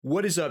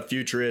What is up,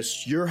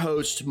 futurists? Your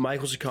host,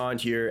 Michael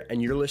Second here,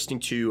 and you're listening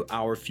to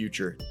Our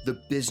Future,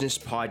 the business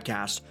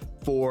podcast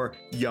for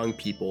young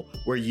people,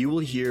 where you will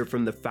hear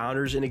from the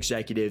founders and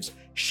executives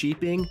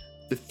shaping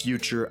the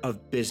future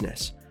of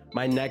business.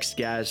 My next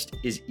guest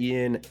is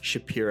Ian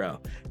Shapiro,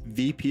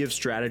 VP of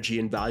Strategy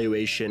and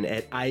Valuation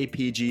at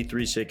IPG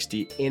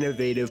 360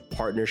 Innovative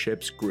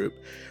Partnerships Group,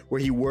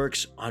 where he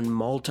works on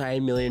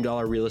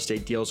multi-million-dollar real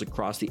estate deals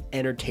across the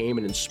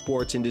entertainment and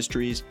sports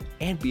industries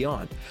and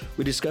beyond.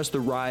 We discuss the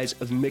rise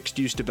of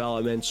mixed-use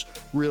developments,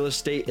 real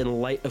estate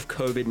in light of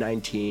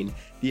COVID-19,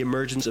 the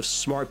emergence of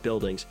smart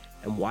buildings,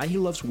 and why he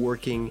loves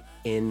working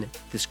in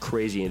this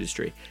crazy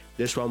industry.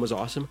 This one was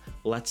awesome.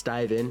 Let's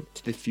dive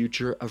into the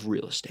future of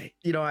real estate.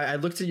 You know, I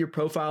looked at your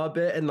profile a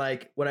bit, and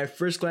when I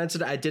first glanced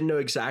at it, I didn't know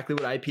exactly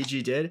what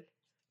IPG did,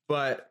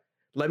 but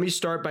let me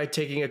start by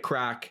taking a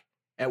crack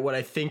at what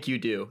I think you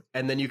do,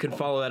 and then you can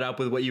follow that up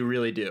with what you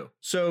really do.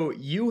 So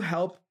you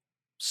help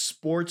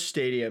sports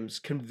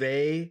stadiums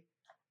convey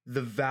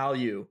the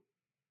value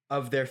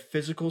of their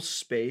physical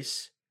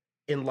space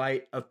in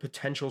light of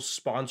potential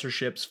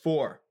sponsorships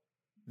for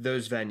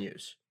those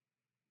venues.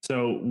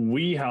 So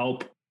we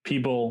help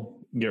people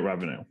get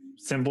revenue.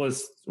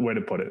 Simplest way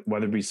to put it,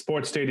 whether it be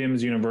sports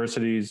stadiums,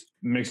 universities,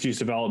 mixed use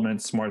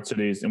developments, smart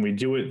cities, and we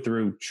do it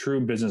through true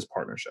business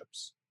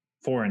partnerships.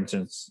 For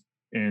instance,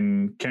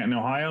 in Canton,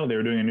 Ohio, they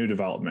were doing a new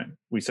development.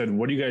 We said,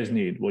 what do you guys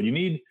need? Well, you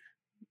need,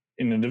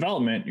 in the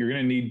development, you're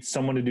going to need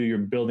someone to do your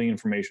building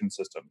information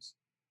systems,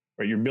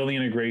 right? Your building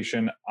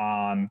integration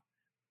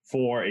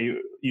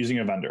using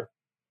a vendor.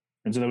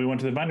 And so then we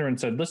went to the vendor and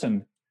said,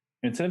 listen,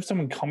 instead of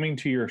someone coming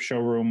to your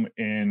showroom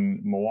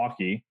in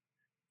Milwaukee,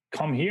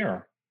 come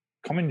here,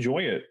 come enjoy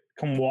it,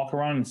 come walk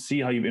around and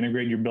see how you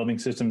integrate your building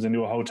systems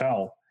into a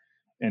hotel,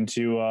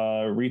 into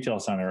a retail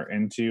center,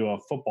 into a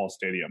football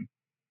stadium,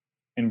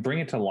 and bring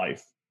it to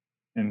life.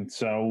 And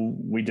so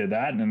we did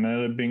that, and it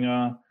ended up being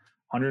a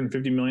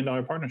 $150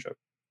 million partnership.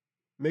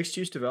 Mixed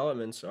use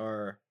developments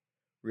are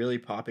really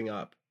popping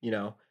up,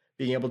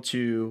 being able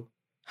to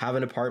have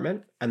an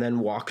apartment and then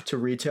walk to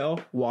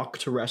retail, walk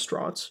to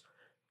restaurants,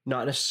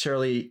 not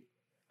necessarily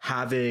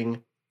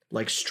having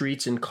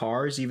streets and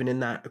cars even in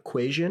that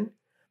equation.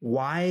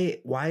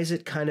 Why is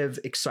it kind of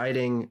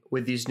exciting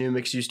with these new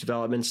mixed use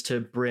developments to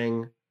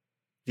bring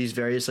these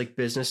various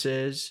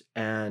businesses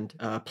and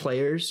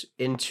players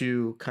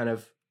into kind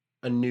of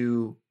a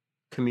new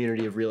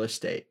community of real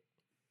estate?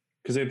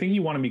 Because I think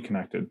you want to be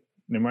connected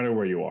no matter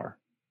where you are,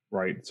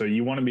 right? So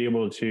you want to be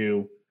able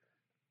to,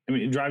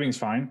 driving's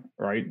fine,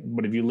 right?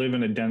 But if you live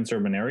in a dense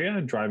urban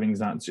area,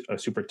 driving's not a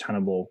super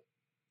tenable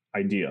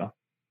idea.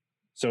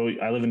 So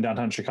I live in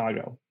downtown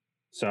Chicago.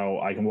 So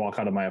I can walk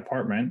out of my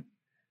apartment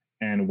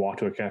and walk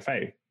to a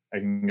cafe. I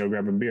can go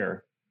grab a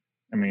beer.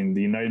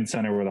 The United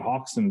Center where the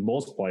Hawks and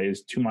Bulls play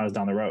is 2 miles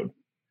down the road.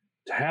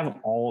 To have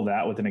all of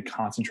that within a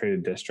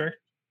concentrated district,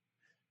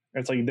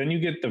 it's then you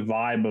get the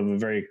vibe of a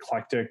very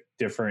eclectic,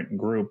 different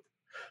group,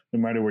 no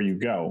matter where you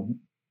go,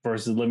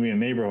 versus living in a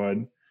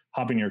neighborhood,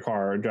 hopping in your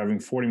car, driving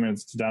 40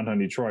 minutes to downtown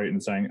Detroit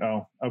and saying,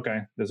 oh,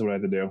 okay, this is what I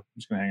have to do. I'm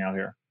just going to hang out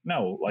here.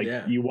 No,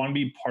 You want to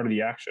be part of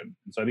the action.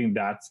 And so I think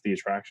that's the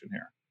attraction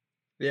here.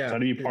 Yeah. So how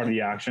do you be part of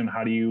the action?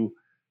 How do you,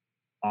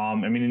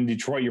 in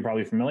Detroit, you're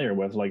probably familiar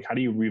with, how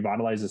do you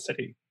revitalize the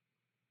city?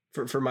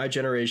 For my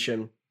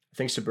generation, I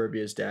think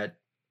suburbia is dead.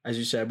 As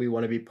you said, we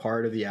want to be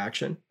part of the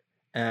action.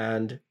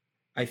 And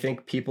I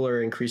think people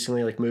are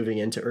increasingly moving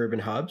into urban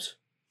hubs.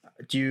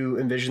 Do you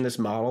envision this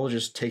model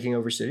just taking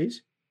over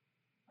cities?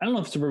 I don't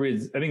know if suburbia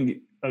is, I think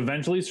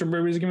eventually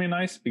suburbia is going to be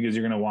nice because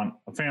you're going to want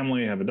a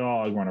family, have a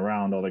dog, run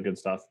around, all that good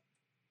stuff.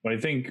 But I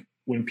think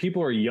when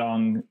people are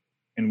young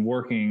and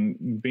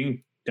working,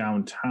 being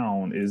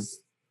downtown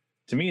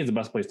to me, is the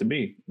best place to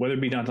be. Whether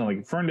it be downtown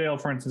like Ferndale,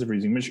 for instance, if we're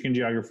using Michigan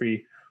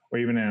geography, or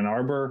even in Ann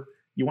Arbor,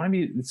 you want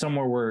to be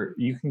somewhere where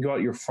you can go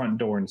out your front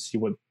door and see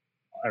what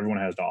everyone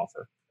has to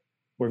offer.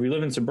 Where if you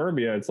live in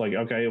suburbia, it's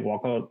okay,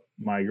 walk out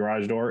my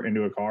garage door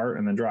into a car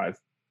and then drive.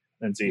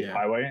 And see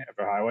highway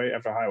after highway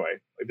after highway.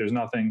 There's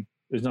nothing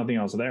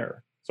else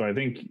there. So I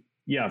think,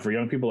 for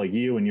young people like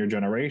you and your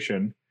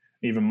generation,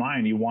 even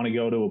mine, you want to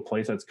go to a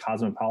place that's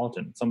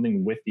cosmopolitan,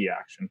 something with the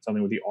action,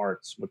 something with the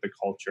arts, with the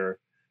culture,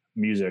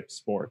 music,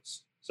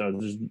 sports. So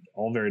it's just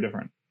all very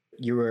different.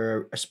 You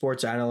were a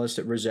sports analyst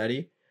at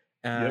Rossetti,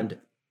 and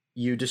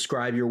you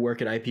describe your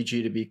work at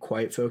IPG to be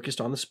quite focused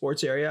on the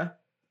sports area.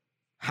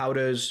 How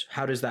does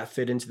that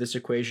fit into this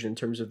equation in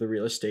terms of the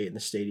real estate and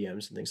the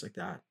stadiums and things like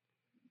that?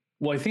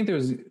 Well, I think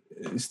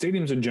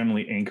stadiums are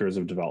generally anchors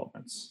of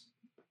developments,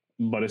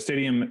 but a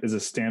stadium is a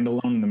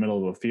standalone in the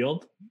middle of a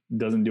field,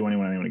 doesn't do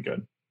anyone any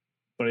good.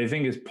 But I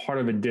think as part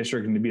of a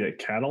district and to be that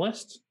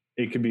catalyst,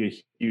 it could be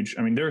a huge,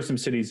 there are some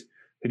cities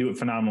that do it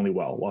phenomenally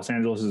well. Los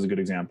Angeles is a good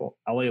example.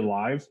 LA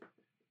Live,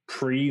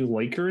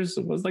 pre-Lakers,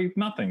 was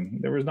nothing.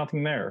 There was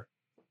nothing there.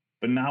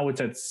 But now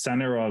it's at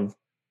center of,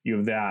 you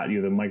have the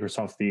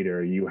Microsoft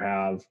Theater, you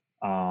have,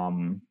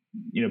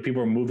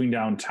 people are moving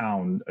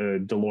downtown,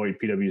 Deloitte,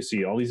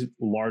 PwC, all these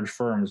large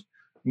firms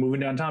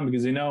moving downtown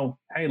because they know,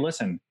 hey,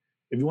 listen,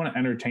 if you want to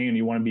entertain,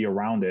 you want to be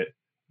around it,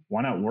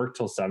 why not work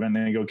till 7,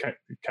 then you go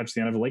catch the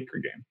end of a Laker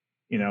game,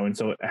 And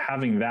so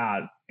having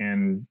that,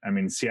 and I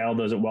mean, Seattle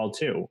does it well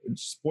too.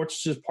 Sports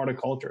is just part of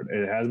culture.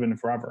 It has been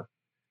forever.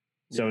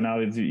 So now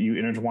if you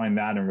intertwine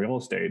that in real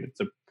estate, it's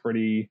a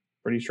pretty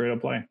straight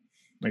up play.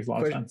 Makes a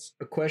lot of sense.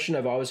 A question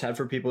I've always had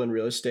for people in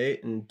real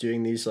estate and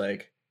doing these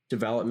like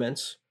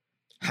developments: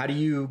 how do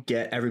you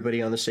get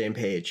everybody on the same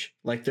page?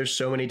 Like, there's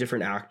so many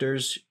different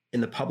actors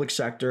in the public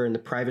sector, in the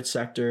private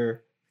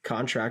sector,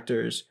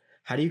 contractors.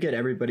 How do you get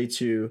everybody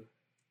to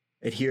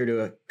adhere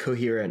to a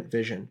coherent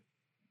vision?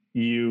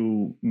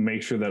 You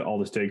make sure that all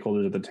the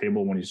stakeholders at the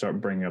table when you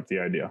start bringing up the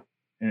idea.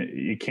 And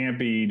it can't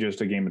be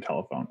just a game of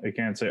telephone. It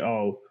can't say,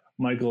 oh,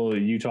 Michael,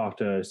 you talked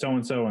to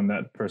so-and-so and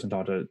that person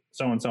talked to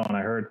so-and-so. And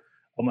I heard,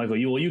 oh, Michael,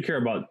 you care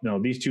about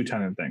these 2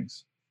 tenant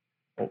things.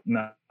 Well,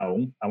 no,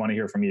 I want to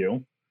hear from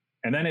you.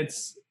 And then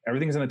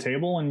everything's on the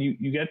table, and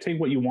you got to take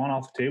what you want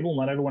off the table and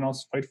let everyone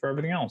else fight for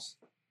everything else.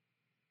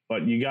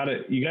 But you got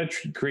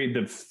to create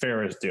the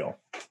fairest deal.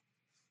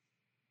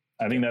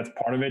 I think that's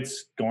part of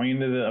it's going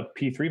into the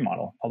P3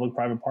 model,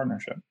 public-private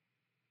partnership.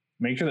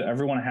 Make sure that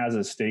everyone has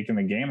a stake in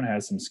the game and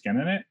has some skin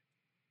in it,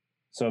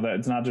 so that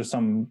it's not just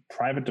some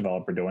private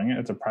developer doing it.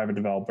 It's a private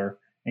developer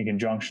in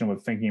conjunction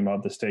with thinking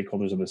about the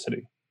stakeholders of the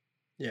city.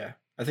 Yeah,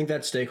 I think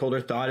that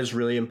stakeholder thought is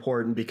really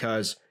important,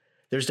 because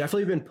there's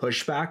definitely been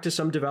pushback to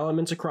some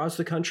developments across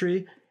the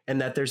country,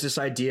 and that there's this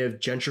idea of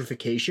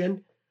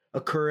gentrification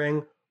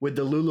occurring with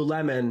the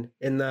Lululemon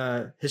in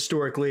the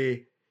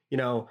historically,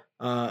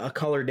 a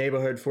colored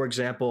neighborhood, for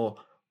example,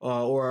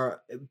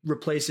 or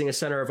replacing a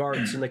center of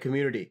arts in the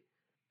community.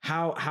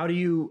 How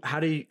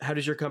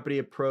does your company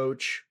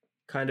approach,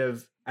 kind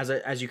of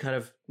as you kind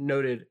of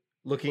noted,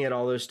 looking at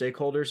all those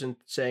stakeholders and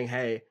saying,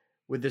 hey,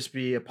 would this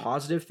be a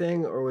positive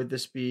thing, or would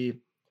this be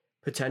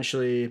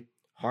potentially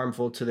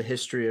harmful to the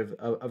history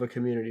of a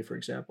community, for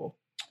example?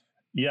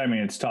 Yeah, I mean,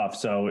 it's tough.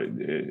 So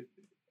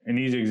an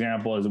easy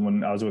example is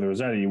when I was with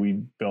Rossetti,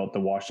 we built the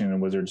Washington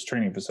Wizards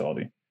training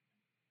facility.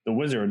 The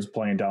Wizards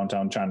play in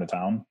downtown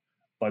Chinatown,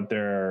 but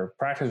their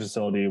practice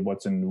facility,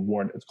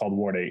 it's called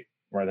Ward 8,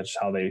 right? That's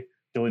how they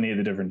delineate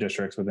the different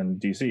districts within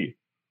DC.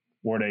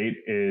 Ward 8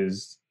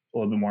 is a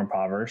little bit more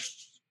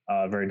impoverished,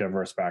 very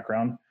diverse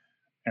background.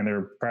 And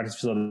their practice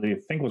facility, I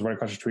think, was right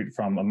across the street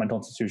from a mental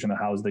institution that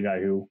housed the guy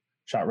who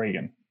shot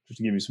Reagan, just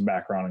to give you some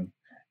background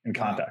and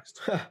context.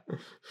 Wow.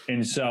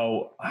 And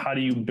so how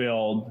do you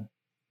build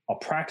a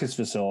practice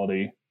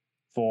facility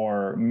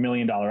for $1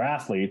 million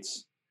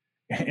athletes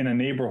in a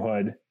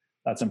neighborhood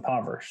that's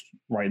impoverished,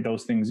 right?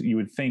 Those things you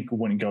would think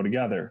wouldn't go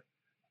together.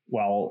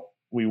 Well,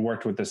 we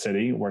worked with the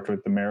city, worked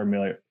with the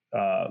mayor,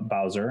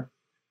 Bowser,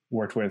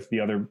 worked with the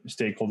other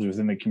stakeholders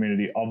within the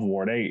community of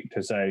Ward 8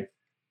 to say,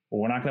 well,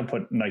 we're not going to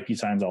put Nike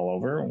signs all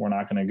over. We're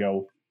not going to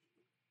go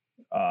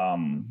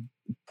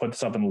put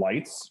this up in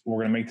lights. We're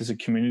going to make this a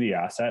community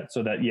asset,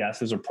 so that, yes,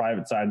 there's a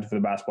private side for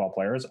the basketball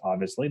players.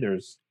 Obviously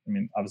that's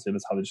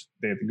how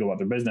they have to go about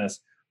their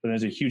business, but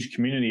there's a huge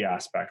community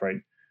aspect, right?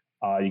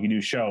 You can do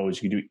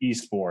shows, you can do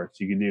esports,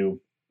 you can do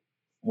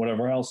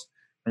whatever else.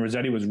 And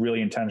Rossetti was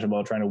really intentional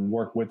about trying to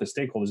work with the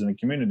stakeholders in the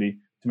community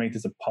to make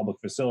this a public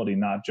facility,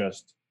 not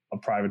just a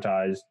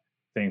privatized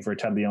thing for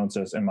Ted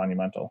Leonsis and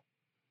Monumental.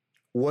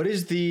 What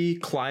is the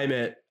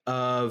climate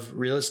of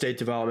real estate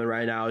development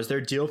right now? Is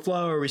there deal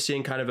flow, or are we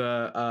seeing kind of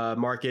a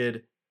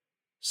market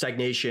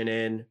stagnation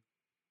in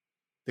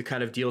the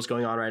kind of deals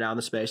going on right now in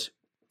the space?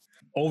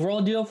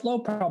 Overall deal flow,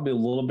 probably a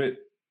little bit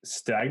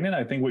stagnant.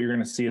 I think what you're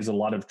going to see is a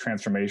lot of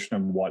transformation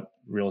of what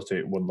real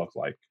estate would look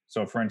like.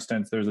 So for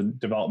instance, there's a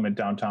development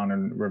downtown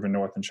in River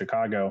North in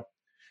Chicago.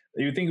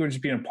 You would think it would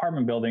just be an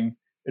apartment building.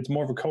 It's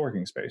more of a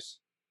co-working space.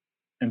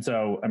 And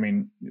so, I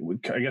mean,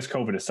 I guess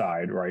COVID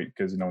aside, right?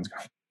 Because no one's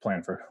going to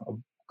plan for a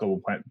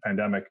global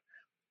pandemic.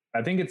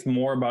 I think it's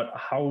more about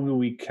how do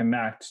we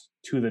connect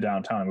to the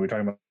downtown. We were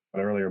talking about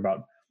earlier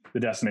about the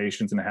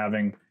destinations and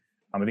having,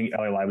 I think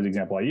LA Live was the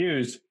example I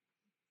used.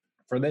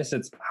 For this,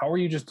 it's how are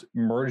you just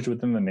merged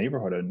within the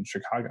neighborhood in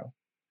Chicago?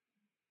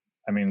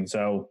 I mean,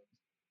 so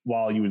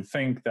while you would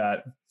think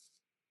that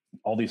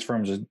all these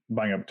firms are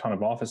buying up a ton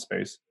of office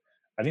space,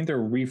 I think they're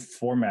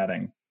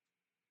reformatting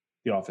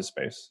the office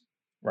space,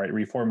 right?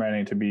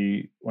 Reformatting to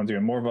be, once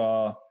again, more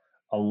of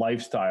a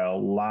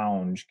lifestyle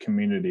lounge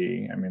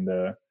community. I mean,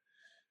 the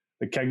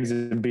kegs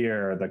of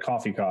beer, the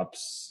coffee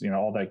cups,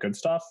 all that good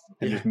stuff,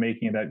 and just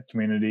making that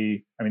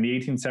community. I mean, the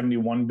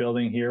 1871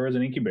 building here is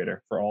an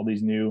incubator for all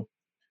these new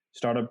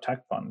startup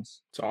tech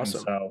funds. It's awesome.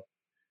 And so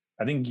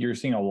I think you're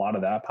seeing a lot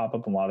of that pop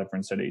up in a lot of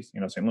different cities.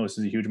 St. Louis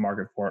is a huge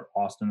market for it.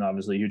 Austin,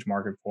 obviously, a huge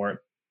market for it.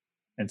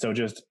 And so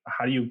just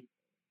how do you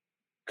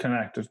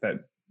connect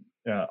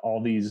that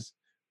all these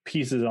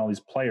pieces and all these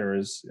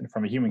players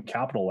from a human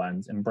capital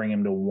lens and bring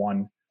them to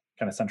one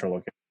kind of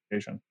central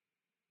location?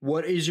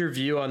 What is your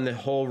view on the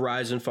whole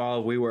rise and fall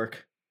of WeWork?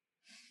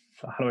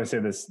 How do I say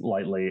this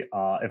lightly?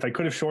 If I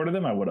could have shorted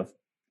them, I would have.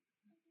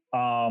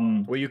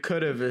 Well, you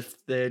could have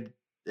if they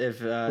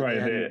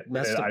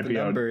messed up the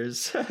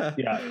numbers.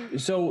 Yeah.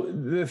 So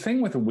the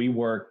thing with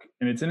WeWork,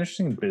 and it's an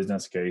interesting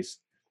business case,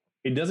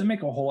 it doesn't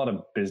make a whole lot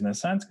of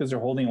business sense because they're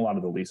holding a lot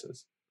of the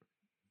leases.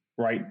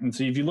 right? And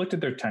so if you looked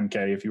at their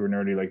 10K, if you were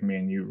nerdy like me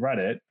and you read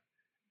it,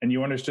 and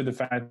you understood the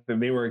fact that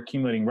they were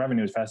accumulating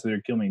revenue as fast as they're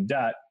accumulating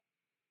debt,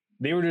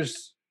 they were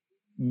just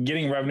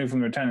getting revenue from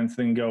their tenants,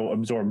 then go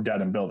absorb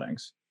debt in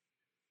buildings.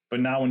 But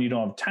now when you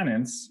don't have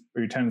tenants,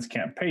 or your tenants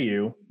can't pay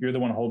you, you're the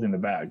one holding the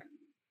bag.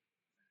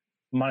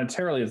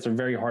 Monetarily, it's a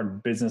very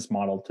hard business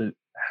model to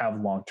have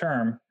long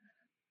term,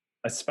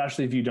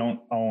 especially if you don't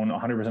own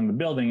 100% of the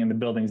building and the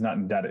building's not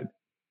indebted,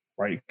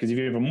 right? Because if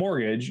you have a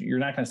mortgage, you're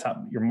not going to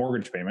stop your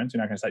mortgage payments.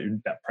 You're not going to set your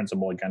debt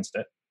principal against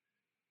it.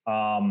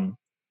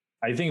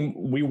 I think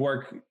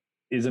WeWork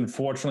is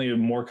unfortunately a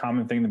more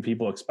common thing than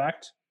people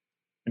expect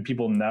and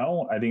people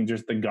know. I think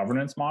just the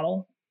governance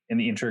model and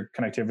the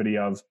interconnectivity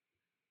of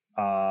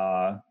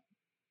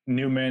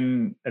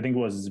Newman, I think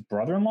was his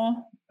brother-in-law.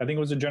 I think it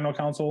was a general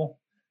counsel.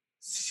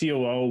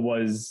 COO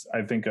was,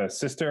 I think, a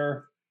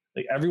sister.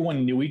 Like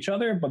everyone knew each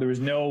other, but there was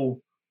the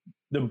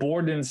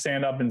board didn't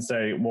stand up and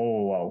say,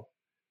 whoa.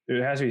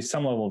 There has to be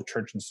some level of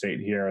church and state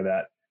here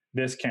that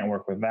this can't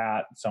work with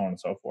that, so on and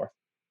so forth.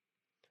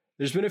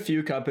 There's been a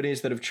few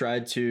companies that have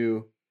tried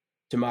to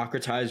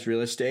democratize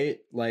real estate,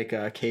 like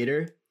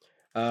Cater,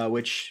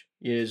 which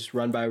is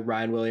run by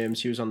Ryan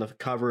Williams. He was on the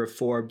cover of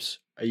Forbes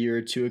a year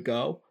or two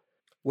ago.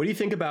 What do you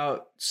think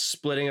about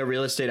splitting a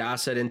real estate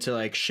asset into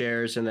like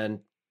shares and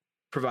then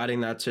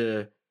providing that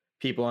to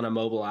people on a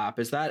mobile app?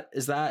 Is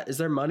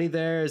there money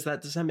there? Does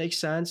that make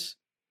sense?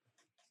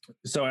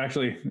 So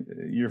actually,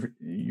 you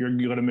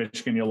go to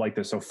Michigan, you'll like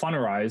this. So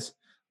Fundrise,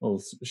 a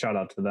little shout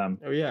out to them.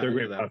 Oh yeah, they're a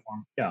great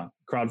platform. Yeah,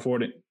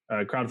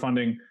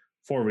 crowdfunding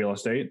for real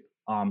estate.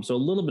 So a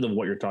little bit of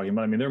what you're talking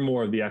about. I mean, they're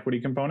more of the equity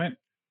component.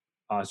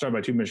 Started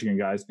by two Michigan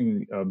guys. I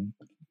think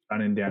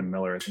Ben and Dan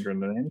Miller, I think are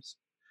the names.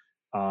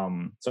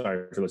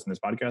 Sorry for listening to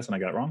this podcast and I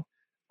got it wrong.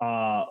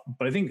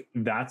 But I think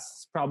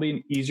that's probably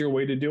an easier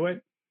way to do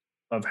it,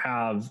 of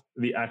have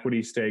the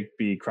equity stake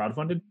be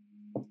crowdfunded,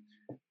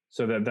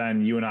 so that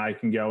then you and I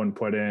can go and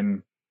put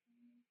in,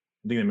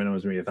 I think the minimum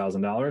is maybe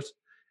 $1,000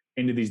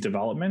 into these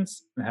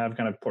developments and have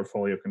kind of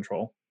portfolio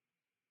control.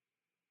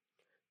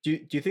 Do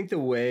you think the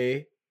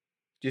way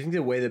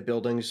that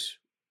buildings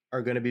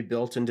are going to be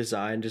built and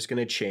designed is going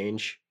to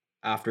change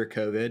after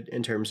COVID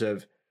in terms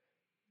of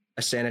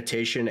a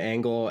sanitation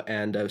angle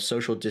and a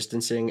social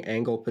distancing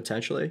angle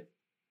potentially?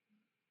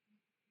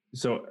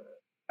 So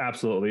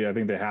absolutely. I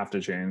think they have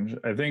to change.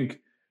 I think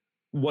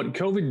what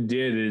COVID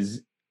did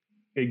is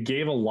it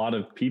gave a lot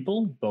of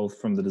people, both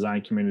from the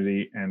design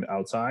community and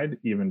outside,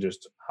 even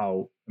just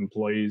how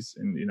employees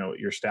and,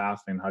 your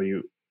staff and how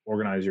you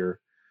organize your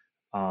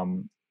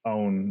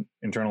own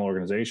internal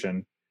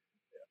organization,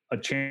 a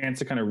chance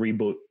to kind of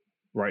reboot,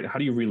 right? How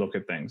do you relook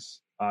at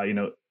things?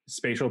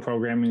 Spatial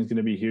programming is going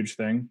to be a huge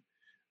thing.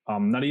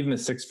 Not even the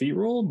 6 feet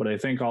rule, but I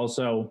think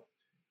also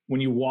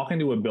when you walk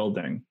into a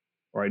building,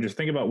 right? Just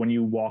think about when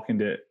you walk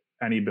into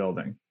any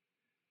building,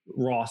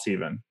 Ross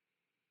even,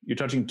 you're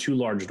touching 2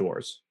 large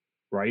doors,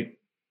 right?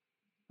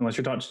 Unless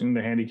you're touching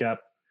the handicap,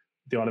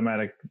 the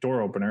automatic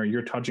door opener,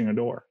 you're touching a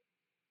door.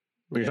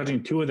 But you're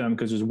touching 2 of them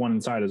because there's one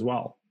inside as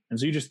well. And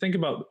so you just think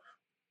about,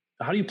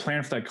 how do you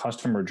plan for that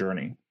customer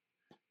journey,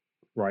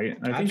 right?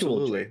 And I think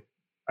absolutely.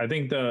 I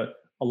think a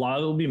lot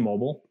of it will be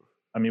mobile.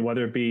 I mean,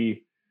 whether it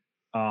be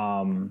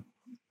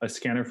a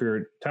scanner for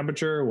your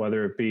temperature,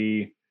 whether it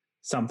be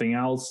something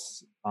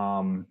else.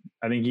 I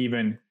think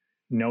even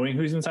knowing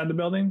who's inside the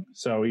building.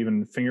 So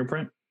even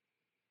fingerprint,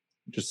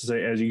 just to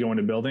say, as you go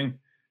into building,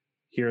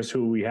 here's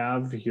who we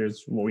have,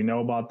 here's what we know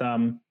about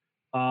them.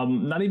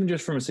 Not even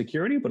just from a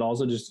security, but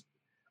also just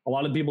a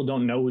lot of people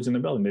don't know who's in the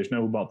building. They just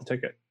know who bought the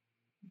ticket.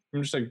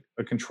 From just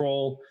a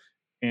control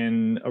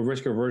and a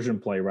risk aversion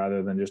play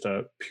rather than just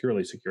a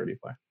purely security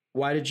play.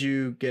 Why did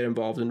you get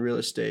involved in real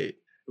estate?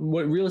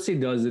 What real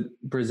estate does, it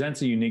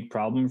presents a unique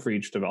problem for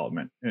each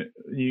development.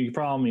 Unique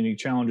problem, unique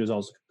challenges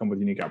also come with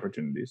unique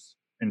opportunities.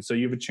 And so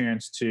you have a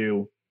chance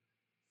to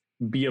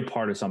be a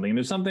part of something. And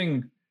there's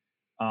something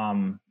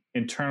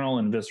internal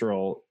and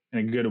visceral in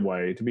a good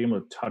way to be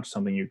able to touch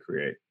something you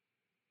create,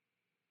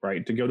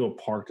 right? To go to a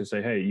park to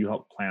say, hey, you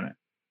helped plan it.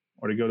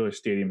 Or to go to a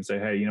stadium and say,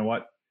 hey, you know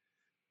what?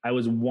 I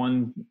was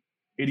one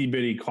itty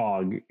bitty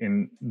cog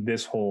in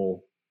this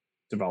whole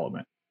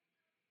development.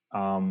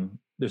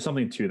 There's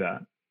something to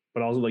that,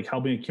 but also like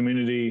helping a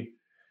community.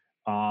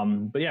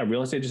 But yeah,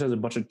 real estate just has a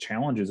bunch of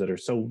challenges that are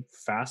so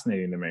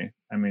fascinating to me.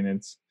 I mean,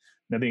 it's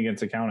nothing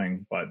against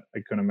accounting, but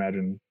I couldn't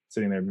imagine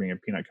sitting there being a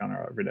peanut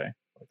counter every day.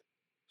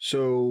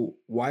 So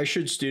why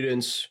should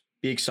students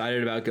be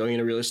excited about going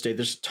into real estate?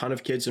 There's a ton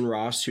of kids in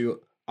Ross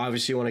who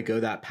obviously want to go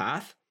that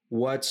path.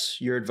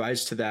 What's your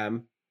advice to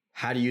them?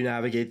 How do you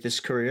navigate this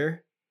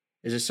career?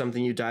 Is this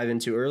something you dive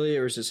into early,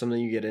 or is it something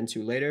you get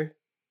into later?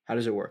 How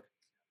does it work?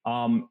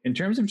 In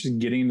terms of just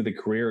getting into the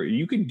career,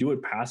 you could do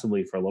it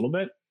passively for a little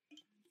bit.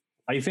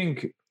 I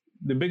think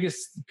the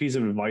biggest piece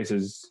of advice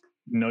is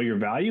know your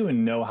value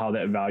and know how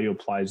that value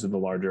applies to the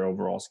larger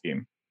overall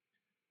scheme,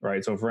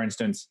 right? So for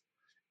instance,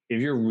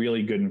 if you're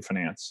really good in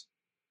finance,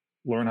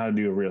 learn how to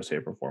do a real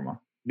estate pro forma,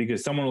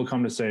 because someone will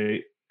come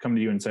to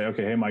you and say,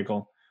 okay, hey,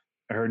 Michael,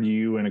 I heard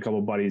you and a couple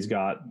of buddies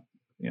got,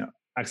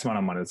 X amount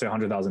of money, let's say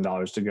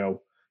 $100,000 to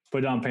go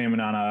put down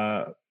payment on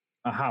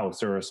a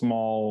house or a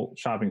small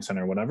shopping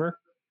center, whatever.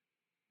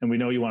 And we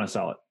know you want to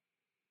sell it.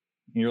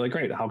 And you're like,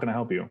 great, how can I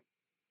help you?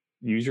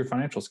 Use your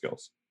financial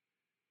skills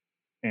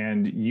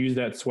and use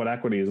that sweat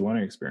equity as a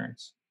learning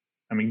experience.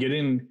 I mean,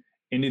 getting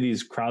into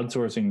these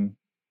crowdsourcing,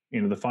 the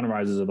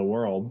Fundrisers of the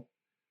world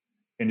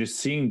and just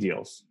seeing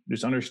deals,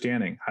 just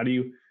understanding how do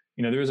you,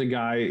 there was a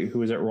guy who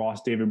was at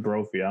Ross, David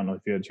Brophy. I don't know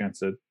if you had a chance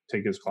to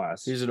take his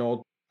class. He's an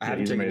old, I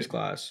haven't taken his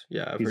class.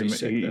 Yeah, pretty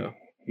sick though.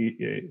 He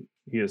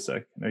is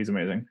sick. No, he's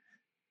amazing.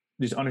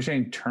 Just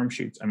understanding term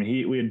sheets. I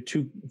mean, we had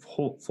 2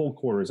 full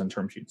quarters on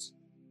term sheets.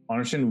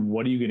 Understand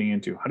what are you getting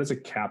into? How does a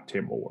cap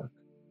table work?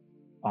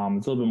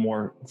 It's a little bit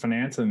more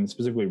finance and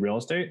specifically real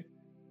estate,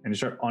 and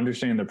just start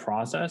understanding the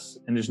process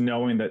and just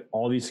knowing that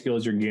all these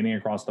skills you're gaining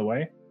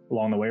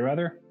along the way,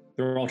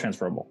 they're all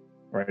transferable,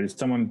 right? As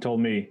someone told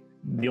me,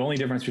 the only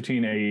difference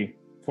between a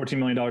 $14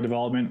 million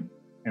development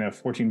and a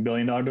 $14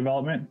 billion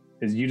development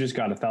is you just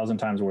got 1,000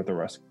 times worth of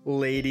risk.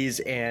 Ladies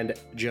and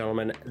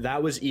gentlemen,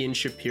 that was Ian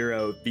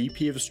Shapiro,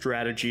 VP of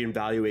Strategy and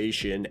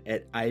Valuation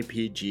at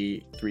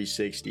IPG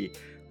 360.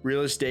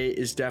 Real estate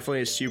is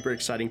definitely a super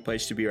exciting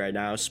place to be right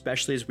now,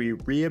 especially as we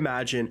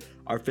reimagine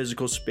our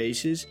physical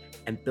spaces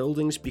and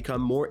buildings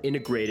become more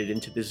integrated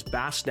into this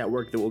vast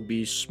network that will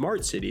be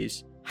smart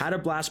cities. Had a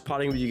blast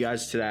potting with you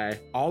guys today.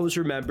 Always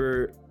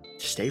remember,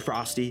 stay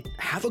frosty.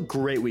 Have a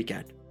great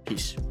weekend.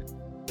 Peace.